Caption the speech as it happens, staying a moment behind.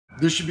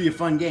This should be a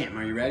fun game.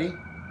 Are you ready?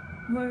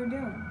 What are you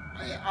doing?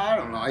 I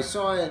don't know. I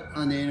saw it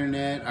on the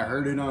internet. I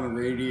heard it on a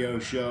radio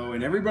show,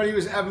 and everybody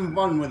was having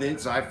fun with it,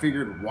 so I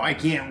figured, why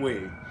can't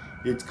we?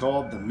 It's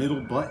called the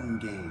middle button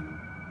game.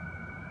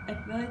 I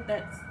feel like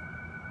that's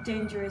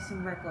dangerous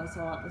and reckless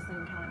all at the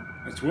same time.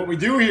 That's what we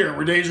do here.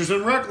 We're dangerous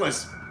and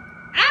reckless.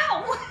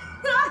 Ow!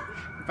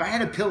 If I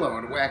had a pillow,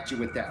 I'd have whacked you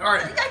with that. All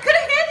right. I could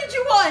have handed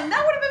you one.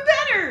 That would have been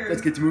better.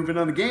 Let's get to moving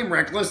on the game,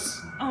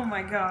 Reckless. Oh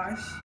my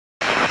gosh.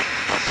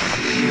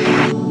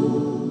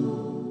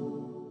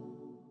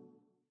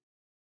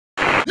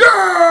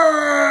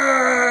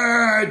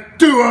 Yeah!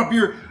 Duhop,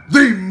 you're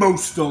the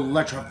most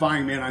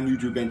electrifying man on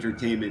YouTube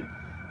Entertainment.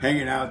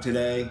 Hanging out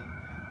today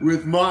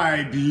with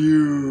my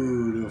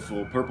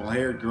beautiful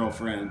purple-haired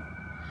girlfriend,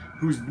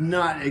 who's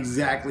not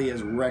exactly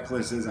as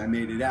reckless as I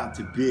made it out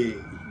to be.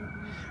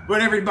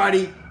 But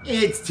everybody,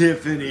 it's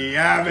Tiffany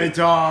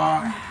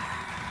Avatar.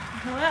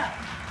 Hello.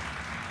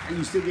 And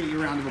you still get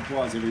your round of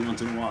applause every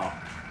once in a while.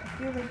 I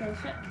feel like I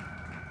should.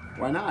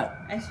 Why not?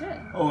 I should.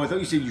 Oh, I thought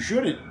you said you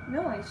shouldn't.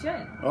 No, I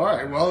should. All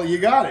right, well, you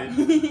got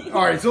it.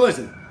 All right, so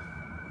listen.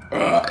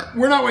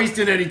 We're not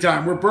wasting any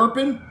time. We're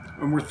burping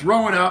and we're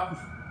throwing up.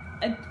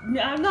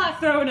 I'm not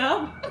throwing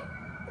up.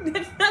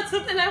 That's not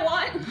something I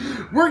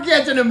want. We're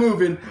getting it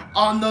moving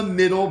on the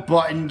middle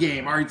button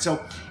game. All right,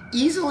 so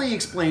easily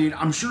explained.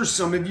 I'm sure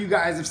some of you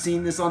guys have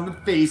seen this on the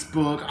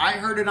Facebook. I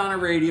heard it on a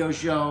radio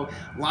show.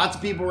 Lots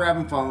of people were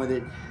having fun with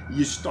it.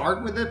 You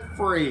start with a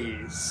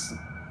phrase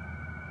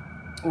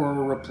or a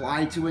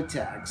reply to a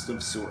text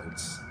of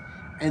sorts.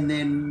 And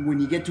then when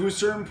you get to a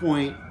certain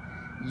point,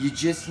 you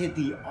just hit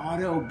the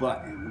auto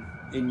button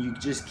and you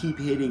just keep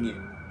hitting it.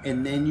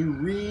 And then you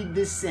read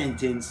the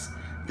sentence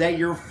that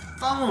your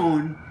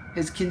phone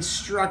has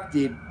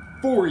constructed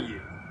for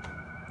you.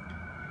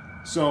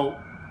 So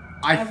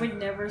I would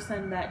never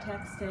send that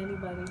text to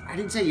anybody. I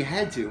didn't say you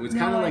had to. It's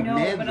kind of like Mad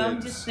Libs. But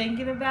I'm just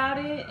thinking about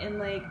it, and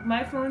like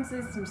my phone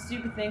says some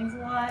stupid things a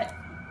lot.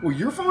 Well,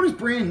 your phone is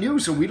brand new,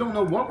 so we don't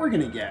know what we're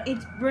gonna get.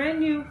 It's brand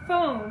new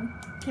phone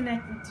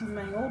connected to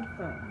my old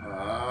phone.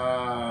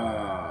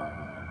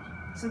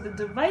 So the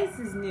device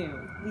is new.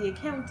 The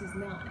account is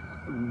not.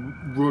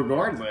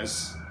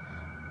 Regardless,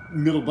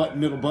 middle button,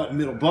 middle button,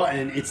 middle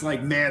button. It's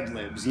like Mad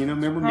Libs. You know,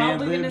 remember Mad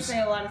Libs? Probably gonna say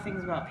a lot of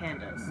things about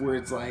pandas. Where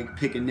it's like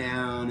pick a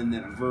noun and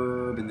then a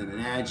verb and then an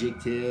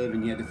adjective,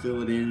 and you had to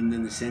fill it in, and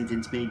then the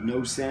sentence made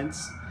no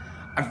sense.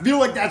 I feel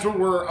like that's what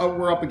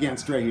we're up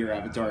against right here,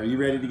 Avatar. Are you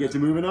ready to get to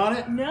moving on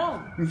it?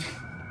 No.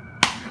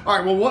 All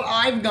right. Well, what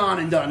I've gone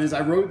and done is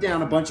I wrote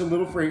down a bunch of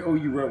little phrases. Oh,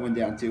 you wrote one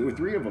down too, or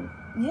three of them.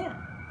 Yeah.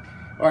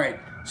 All right.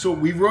 So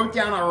we wrote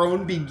down our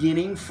own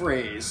beginning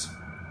phrase,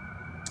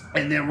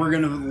 and then we're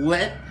gonna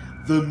let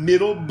the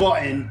middle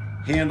button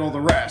handle the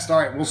rest. All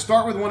right. We'll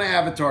start with one of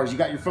Avatar's. You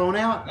got your phone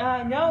out?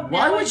 No.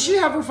 Why would she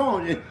have her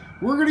phone?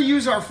 We're going to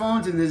use our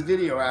phones in this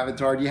video,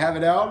 Avatar. Do you have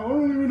it out? I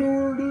don't even know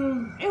where it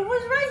is. It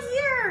was right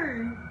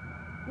here.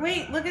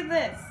 Wait, look at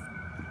this.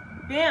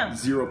 Bam.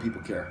 0 people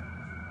care.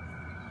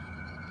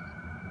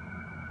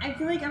 I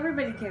feel like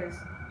everybody cares.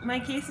 My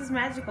case is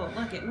magical.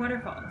 Look, it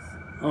waterfalls.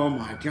 Oh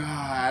my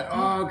God.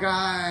 Oh,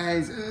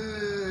 guys.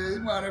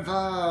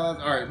 Waterfalls.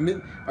 All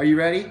right. Are you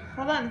ready?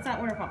 Hold on. It's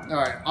not waterfalls. All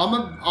right.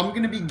 I'm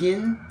going to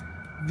begin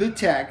the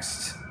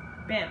text.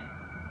 Bam.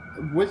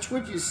 Which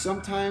is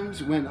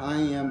sometimes when I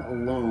am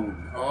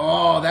alone.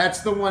 Oh, that's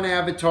the one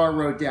Avatar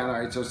wrote down. All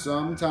right, so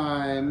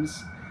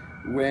sometimes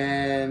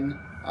when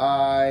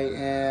I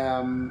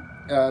am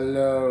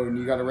alone.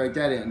 You got to write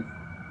that in.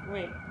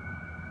 Wait.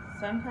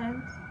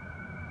 Sometimes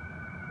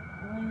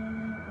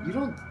when... You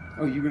don't...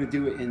 Oh, you're going to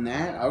do it in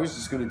that? I was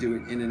just going to do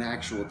it in an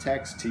actual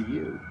text to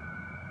you.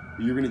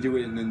 You're going to do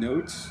it in the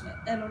notes?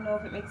 I don't know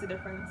if it makes a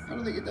difference. I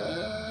don't think it does.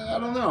 I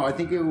don't know. I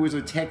think it was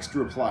a text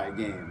reply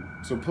game.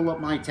 So pull up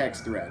my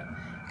text thread.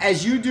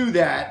 As you do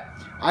that,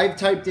 I've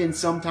typed in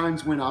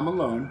sometimes when I'm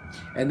alone.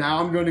 And now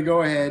I'm going to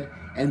go ahead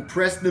and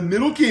press the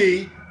middle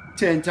key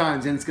 10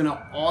 times. And it's going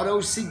to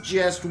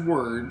auto-suggest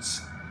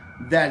words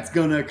that's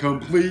going to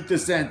complete the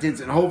sentence.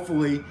 And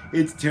hopefully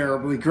it's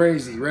terribly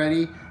crazy.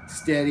 Ready?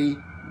 Steady.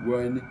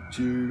 1,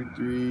 2,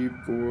 3,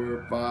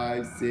 4,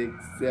 5, 6,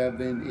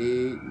 7,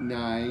 8,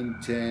 9,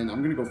 10. I'm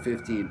going to go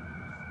 15.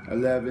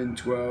 11,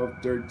 12,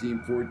 13,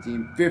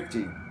 14,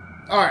 15.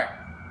 All right.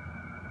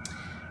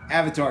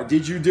 Avatar,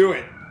 did you do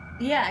it?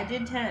 Yeah, I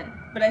did 10.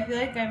 But I feel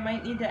like I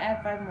might need to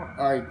add 5 more.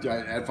 All right,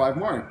 add 5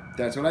 more.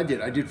 That's what I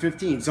did. I did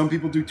 15. Some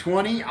people do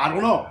 20. I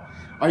don't know.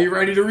 Are you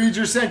ready to read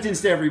your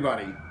sentence to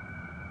everybody?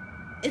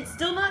 It's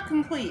still not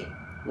complete.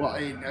 Well,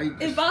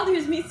 it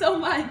bothers me so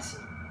much.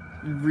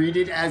 Read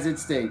it as it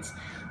states.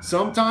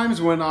 Sometimes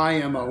when I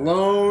am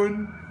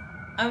alone...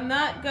 I'm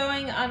not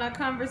going on a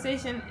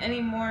conversation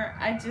anymore.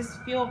 I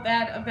just feel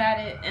bad about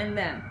it, and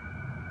then...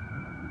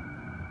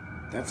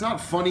 That's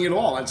not funny at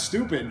all. That's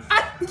stupid.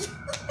 What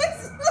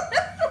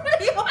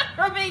do you want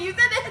from me? You said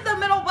to hit the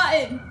middle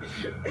button.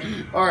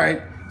 All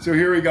right, so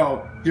here we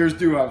go. Here's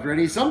Duhop.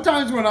 Ready?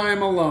 Sometimes when I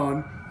am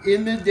alone,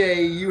 in the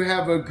day, you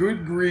have a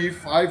good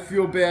grief. I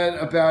feel bad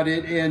about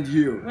it, and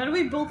you. Why do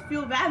we both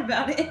feel bad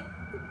about it?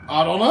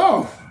 I don't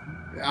know.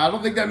 I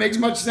don't think that makes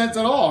much sense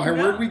at all. No.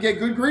 Where'd we get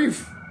good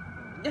grief?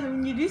 I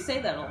mean, you do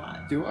say that a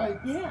lot. Do I?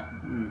 Yeah.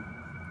 Hmm.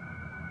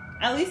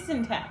 At least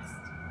in text.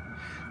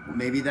 Well,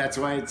 maybe that's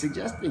why it's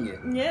suggesting it.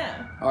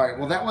 Yeah. All right,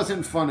 well, that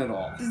wasn't fun at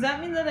all. Does that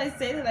mean that I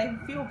say that I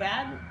feel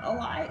bad a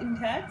lot in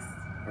text?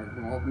 Or,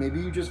 well, maybe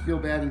you just feel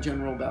bad in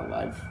general about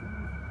life.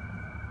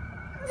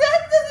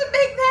 That doesn't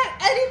make that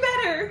any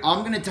better. I'm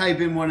going to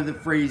type in one of the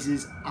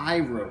phrases I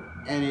wrote,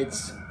 and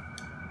it's,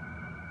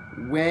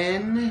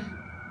 when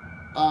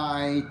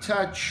I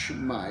touch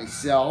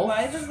myself.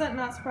 Why does that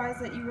not surprise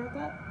that you wrote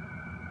that?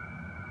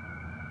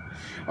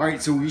 All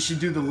right, so we should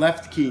do the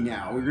left key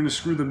now. We're going to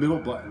screw the middle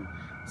button.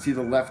 See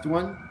the left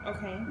one?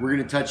 Okay. We're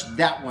going to touch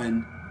that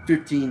one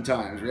 15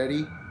 times.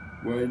 Ready?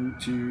 1,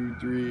 2,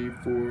 3,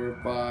 4,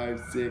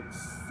 5,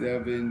 6,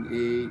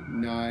 7, 8,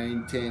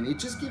 9, 10. It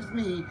just gives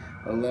me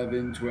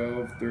 11,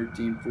 12,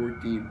 13,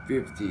 14,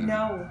 15.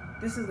 No,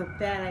 this is a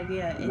bad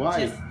idea.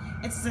 Why?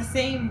 It's the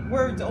same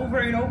words over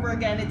and over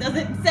again. It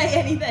doesn't say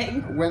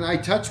anything. When I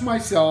touch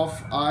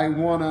myself, I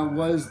wanna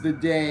was the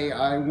day,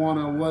 I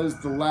wanna was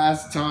the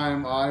last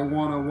time, I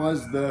wanna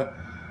was the...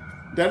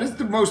 That is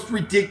the most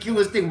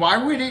ridiculous thing. Why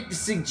would it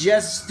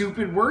suggest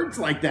stupid words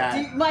like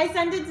that? My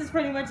sentence is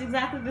pretty much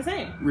exactly the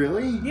same.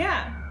 Really?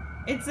 Yeah.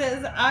 It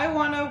says, I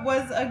wanna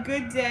was a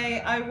good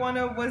day, I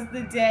wanna was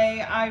the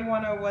day, I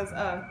wanna was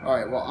a...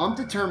 Alright, well, I'm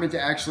determined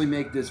to actually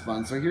make this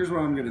fun, so here's what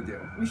I'm gonna do.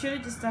 We should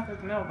have just stuck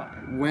with the middle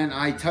button. When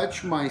I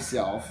touch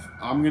myself,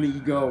 I'm gonna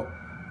go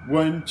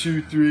 1,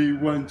 2, 3,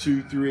 1,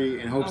 2,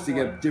 3, and hopes to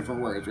get different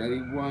words.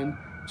 Ready? 1,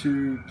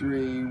 2,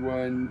 3,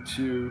 1,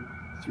 2,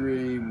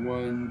 3,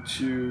 1,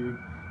 2,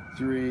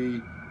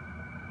 3,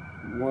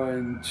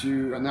 1,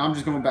 2. And now I'm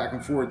just going back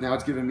and forth. Now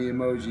it's giving me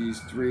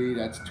emojis. 3,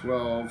 that's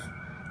 12.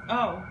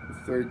 Oh.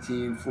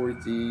 13,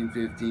 14,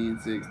 15,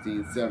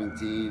 16,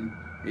 17,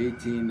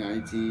 18,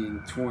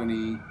 19,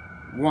 21.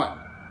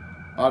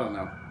 I don't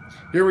know.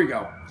 Here we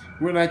go.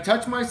 When I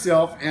touch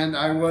myself and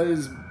I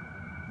was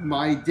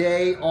my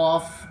day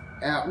off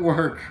at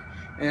work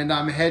and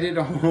I'm headed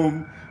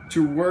home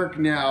to work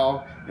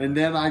now and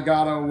then I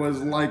was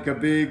like a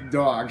big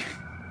dog.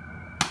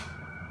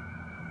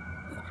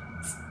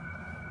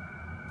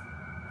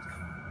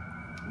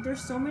 There's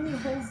so many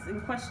holes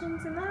and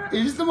questions in that.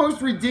 It's the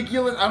most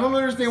ridiculous. I don't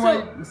understand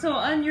why. So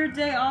on your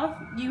day off,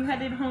 you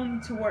headed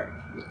home to work.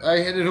 I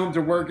headed home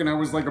to work and I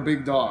was like a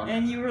big dog.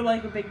 And you were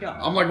like a big dog.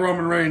 I'm like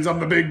Roman Reigns. I'm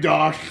the big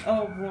dog.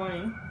 Oh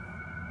boy.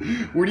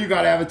 What do you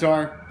got,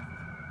 Avatar?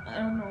 I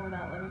don't know where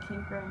that letter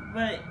came from,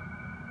 but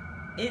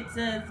it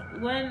says,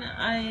 when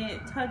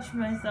I touch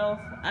myself,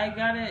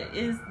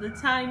 is the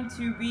time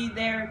to be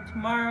there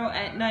tomorrow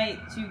at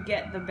night to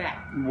get the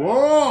back.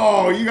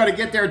 Whoa, you gotta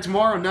get there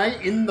tomorrow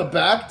night in the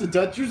back to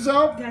touch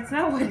yourself? That's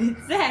not what it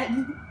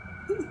said.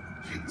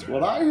 That's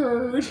what I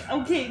heard.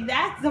 Okay,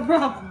 that's the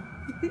problem.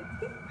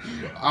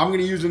 I'm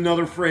gonna use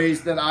another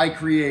phrase that I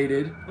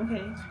created.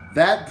 Okay.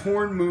 That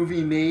porn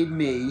movie made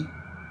me.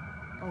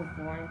 Oh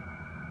boy.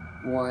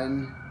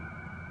 1,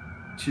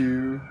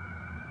 2,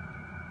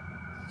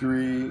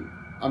 3.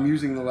 I'm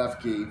using the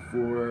left key.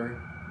 4,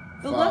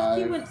 the 5, left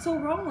key went so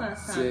wrong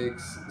last time.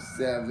 6,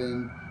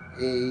 7,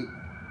 8,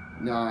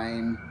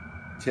 9,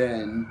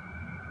 10.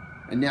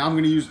 And now I'm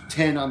going to use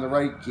 10 on the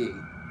right key.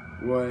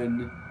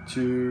 1,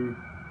 2,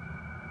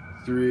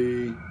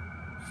 3,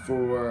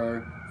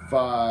 4,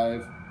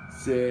 5,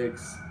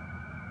 6,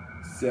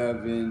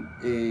 7,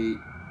 8,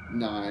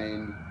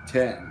 9,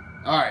 10.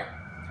 All right.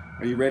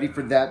 Are you ready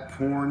for that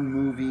porn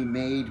movie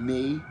made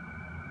me?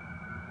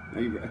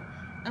 Are you ready?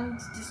 I'm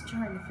just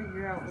trying to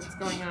figure out what's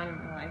going on in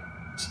my life.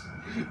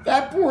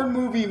 That porn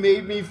movie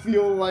made me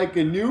feel like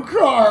a new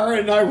car,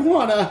 and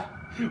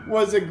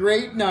was a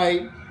great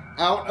night.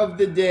 Out of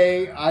the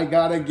day, I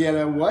gotta get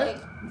a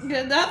what?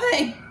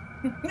 Nothing.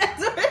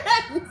 That's what it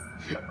ends.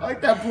 I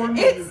like that porn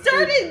movie. It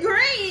started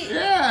great.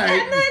 Yeah.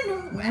 And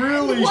then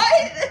really,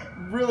 what?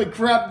 Really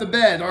crapped the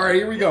bed. All right,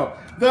 here we go.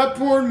 That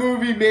porn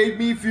movie made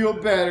me feel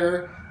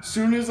better.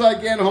 Soon as I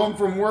get home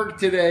from work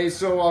today,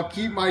 so I'll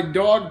keep my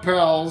dog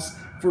pals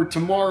for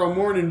tomorrow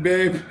morning,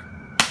 babe.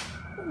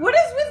 What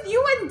is with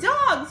you and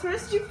dogs?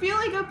 First you feel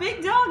like a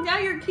big dog, now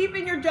you're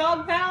keeping your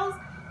dog pals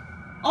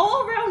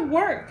all around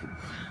work.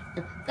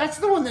 That's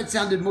the one that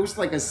sounded most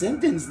like a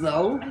sentence,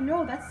 though. I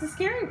know, that's the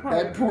scary part.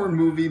 That porn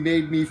movie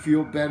made me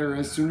feel better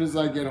as soon as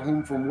I get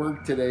home from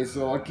work today,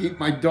 so I'll keep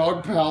my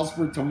dog pals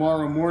for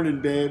tomorrow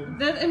morning, babe.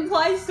 That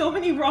implies so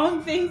many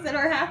wrong things that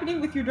are happening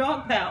with your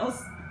dog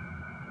pals.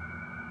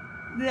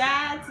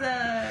 That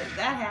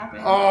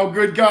happened. Oh,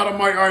 good God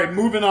Almighty. All right,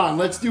 moving on.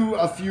 Let's do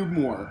a few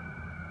more.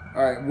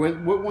 All right,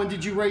 what one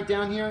did you write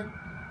down here?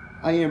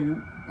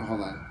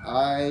 Hold on.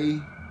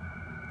 I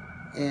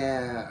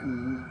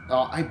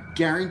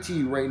guarantee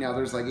you right now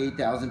there's like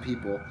 8,000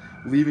 people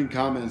leaving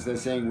comments that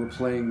saying we're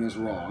playing this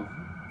wrong.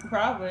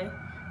 Probably.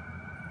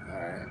 All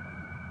right.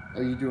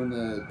 Are you doing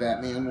the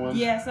Batman one?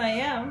 Yes, I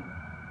am.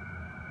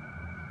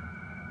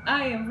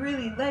 I am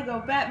really Lego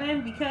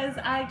Batman because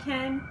I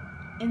can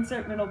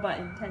insert middle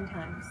button 10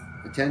 times.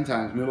 10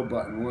 times, middle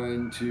button.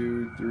 1,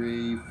 2,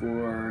 3,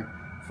 4,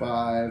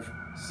 5,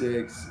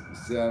 6,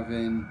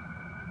 7,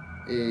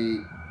 8,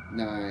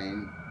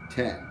 9,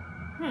 10.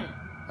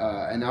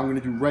 And now I'm going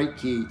to do right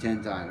key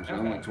 10 times. So I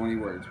want 20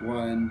 words.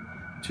 1,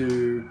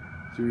 2,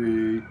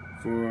 3,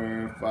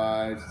 4,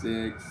 5,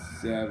 6,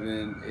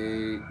 7,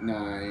 8,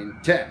 9,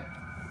 10.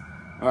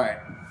 Alright.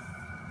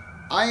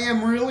 I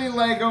am really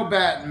Lego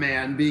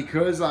Batman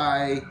because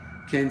I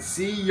can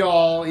see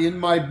y'all in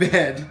my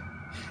bed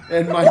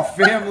and my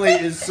family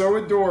is so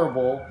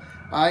adorable.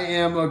 I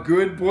am a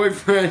good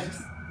boyfriend.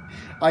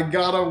 I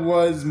gotta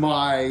was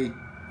my...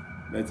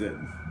 That's it.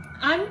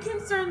 I'm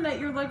concerned that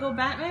you're Lego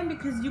Batman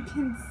because you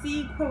can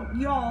see, quote,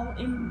 y'all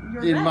in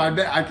your bed. In my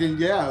bed. I can,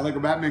 yeah, Lego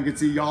Batman can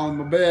see y'all in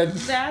my bed.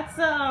 That's,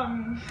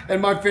 And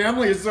my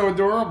family is so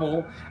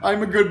adorable.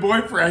 I'm a good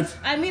boyfriend.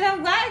 I mean, I'm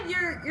glad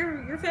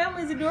your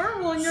family's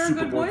adorable and you're a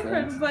good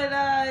boyfriend, but,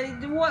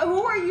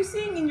 who are you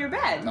seeing in your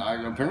bed?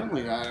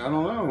 Apparently, I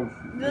don't know.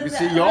 I can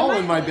see y'all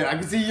in my bed. I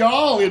can see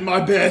y'all in my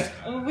bed.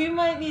 We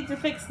might need to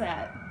fix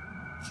that.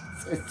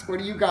 What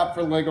do you got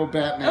for Lego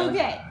Batman?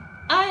 Okay.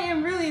 I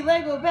am really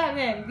Lego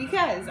Batman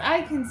because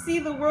I can see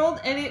the world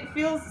and it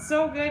feels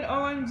so good.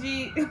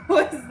 OMG,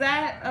 was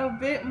that a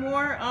bit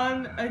more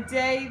on a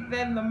day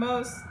than the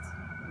most?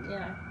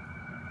 Yeah.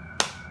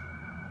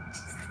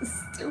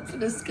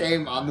 Stupidest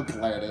game on the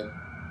planet.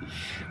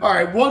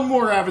 Alright, one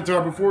more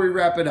avatar before we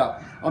wrap it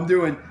up. I'm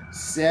doing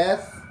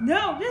Seth.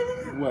 No.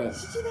 What? You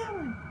should do that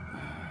one.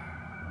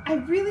 I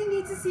really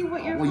need to see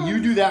what you're Well,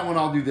 you do that one,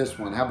 I'll do this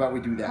one. How about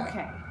we do that?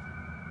 Okay.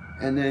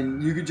 And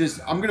then you could just,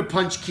 I'm going to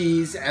punch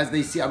keys as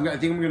they see. I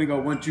think I'm going to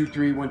go 1, 2,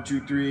 3, 1, 2,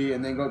 3,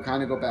 and then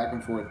kind of go back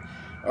and forth.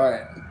 All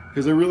right,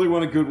 because I really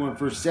want a good one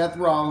for Seth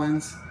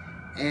Rollins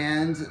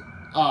and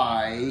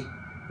I.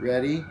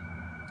 Ready?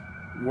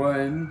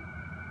 1,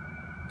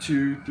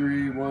 2,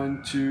 3,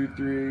 1, 2,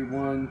 3,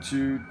 1,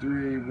 2,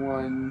 3,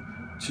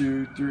 1,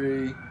 2,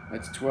 3.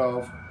 That's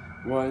 12.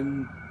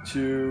 1,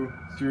 2,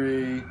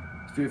 3,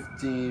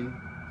 15.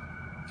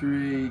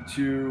 3,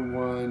 2,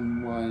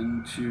 1,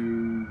 1,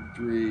 2,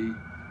 3.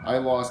 I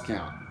lost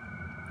count.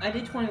 I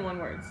did 21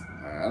 words.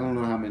 I don't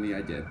know how many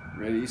I did.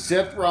 Ready?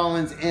 Seth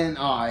Rollins and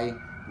I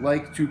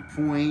like to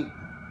point...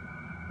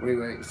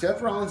 Wait.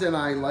 Seth Rollins and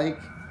I like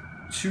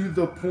to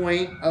the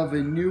point of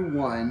a new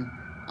one.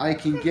 I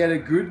can get a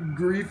good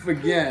grief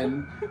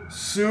again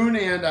soon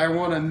and I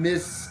want to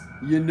miss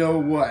you know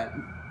what.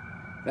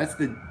 That's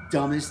the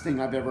dumbest thing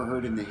I've ever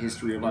heard in the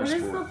history of our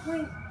sport. What is the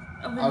point?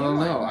 I don't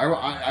know.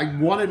 I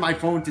wanted my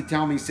phone to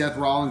tell me Seth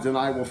Rollins and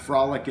I will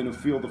frolic in a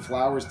field of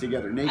flowers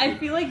together naked. I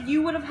feel like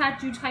you would have had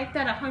to type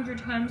that 100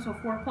 times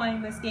before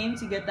playing this game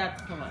to get that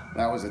to come up.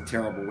 That was a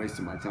terrible waste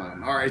of my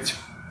time. All right,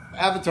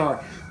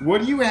 Avatar,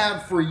 what do you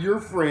have for your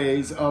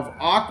phrase of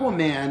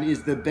Aquaman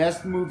is the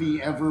best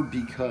movie ever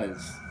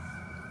because?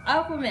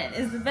 Aquaman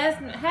is the best...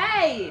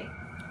 Hey!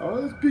 Oh,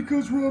 that's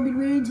because Roman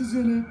Reigns is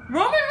in it.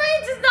 Roman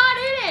Reigns is not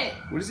in it!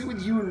 What is it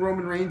with you and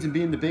Roman Reigns and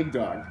being the big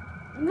dog?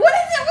 What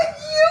is it with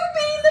you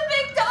being the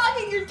big dog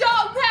and your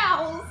dog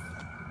pals?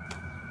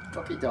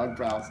 Puppy dog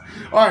pals.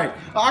 Alright,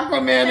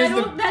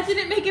 Aquaman That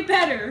didn't make it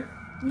better.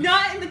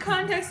 Not in the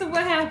context of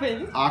what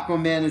happened.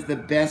 Aquaman is the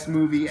best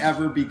movie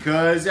ever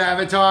because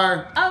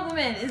Avatar.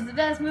 Aquaman is the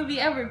best movie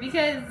ever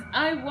because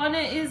I Wanna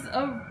is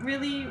a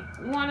really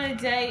Wanna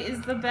Day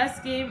is the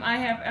best game I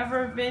have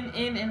ever been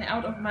in and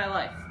out of my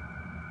life.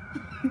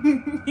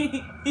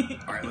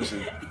 Alright,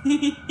 listen.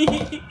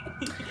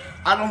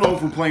 I don't know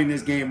if we're playing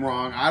this game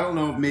wrong. I don't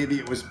know if maybe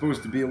it was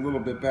supposed to be a little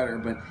bit better,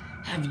 but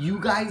have you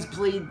guys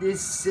played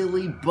this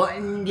silly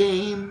button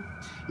game?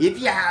 If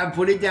you have,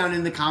 put it down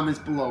in the comments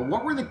below.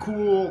 What were the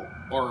cool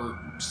or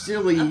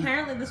silly...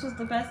 Apparently this was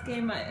the best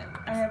game I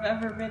have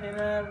ever been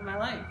in my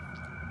life.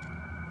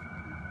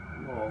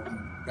 Well,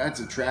 that's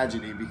a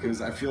tragedy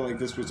because I feel like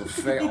this was a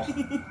fail.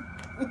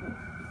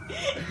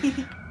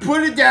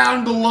 Put it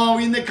down below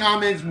in the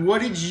comments.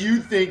 What did you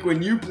think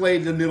when you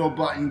played the middle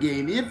button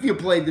game? If you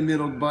played the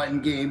middle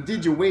button game,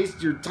 did you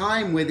waste your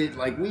time with it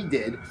like we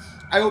did?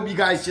 I hope you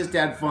guys just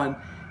had fun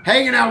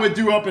hanging out with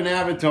Duhop and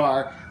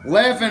Avatar,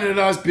 laughing at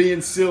us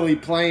being silly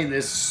playing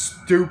this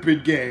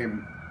stupid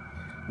game.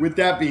 With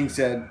that being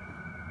said,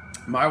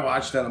 my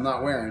watch that I'm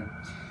not wearing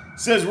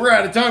says we're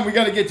out of time. We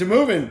got to get to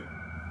moving.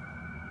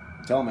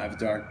 Tell them,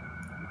 Avatar.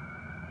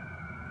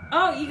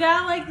 Oh, you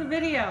gotta like the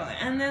video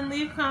and then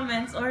leave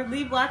comments or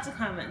leave lots of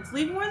comments.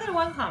 Leave more than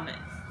one comment.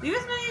 Leave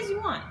as many as you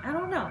want. I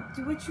don't know.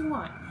 Do what you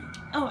want.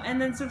 Oh, and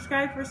then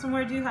subscribe for some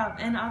more Duhop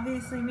and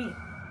obviously me.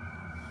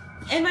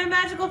 And my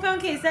magical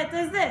phone case that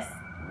does this.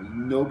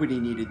 Nobody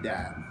needed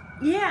that.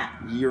 Yeah.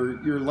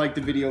 Your like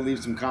the video,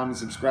 leave some comments,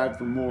 subscribe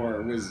for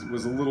more was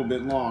a little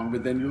bit long,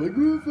 but then you're like,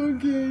 oh, phone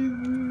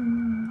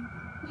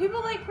case.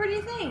 People like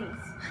pretty things.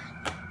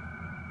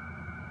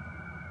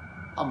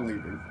 I'm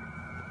leaving.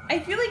 I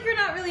feel like you're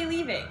not really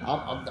leaving.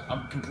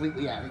 I'm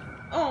completely out of here.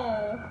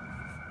 Oh.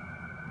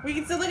 We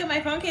can still look at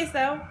my phone case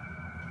though.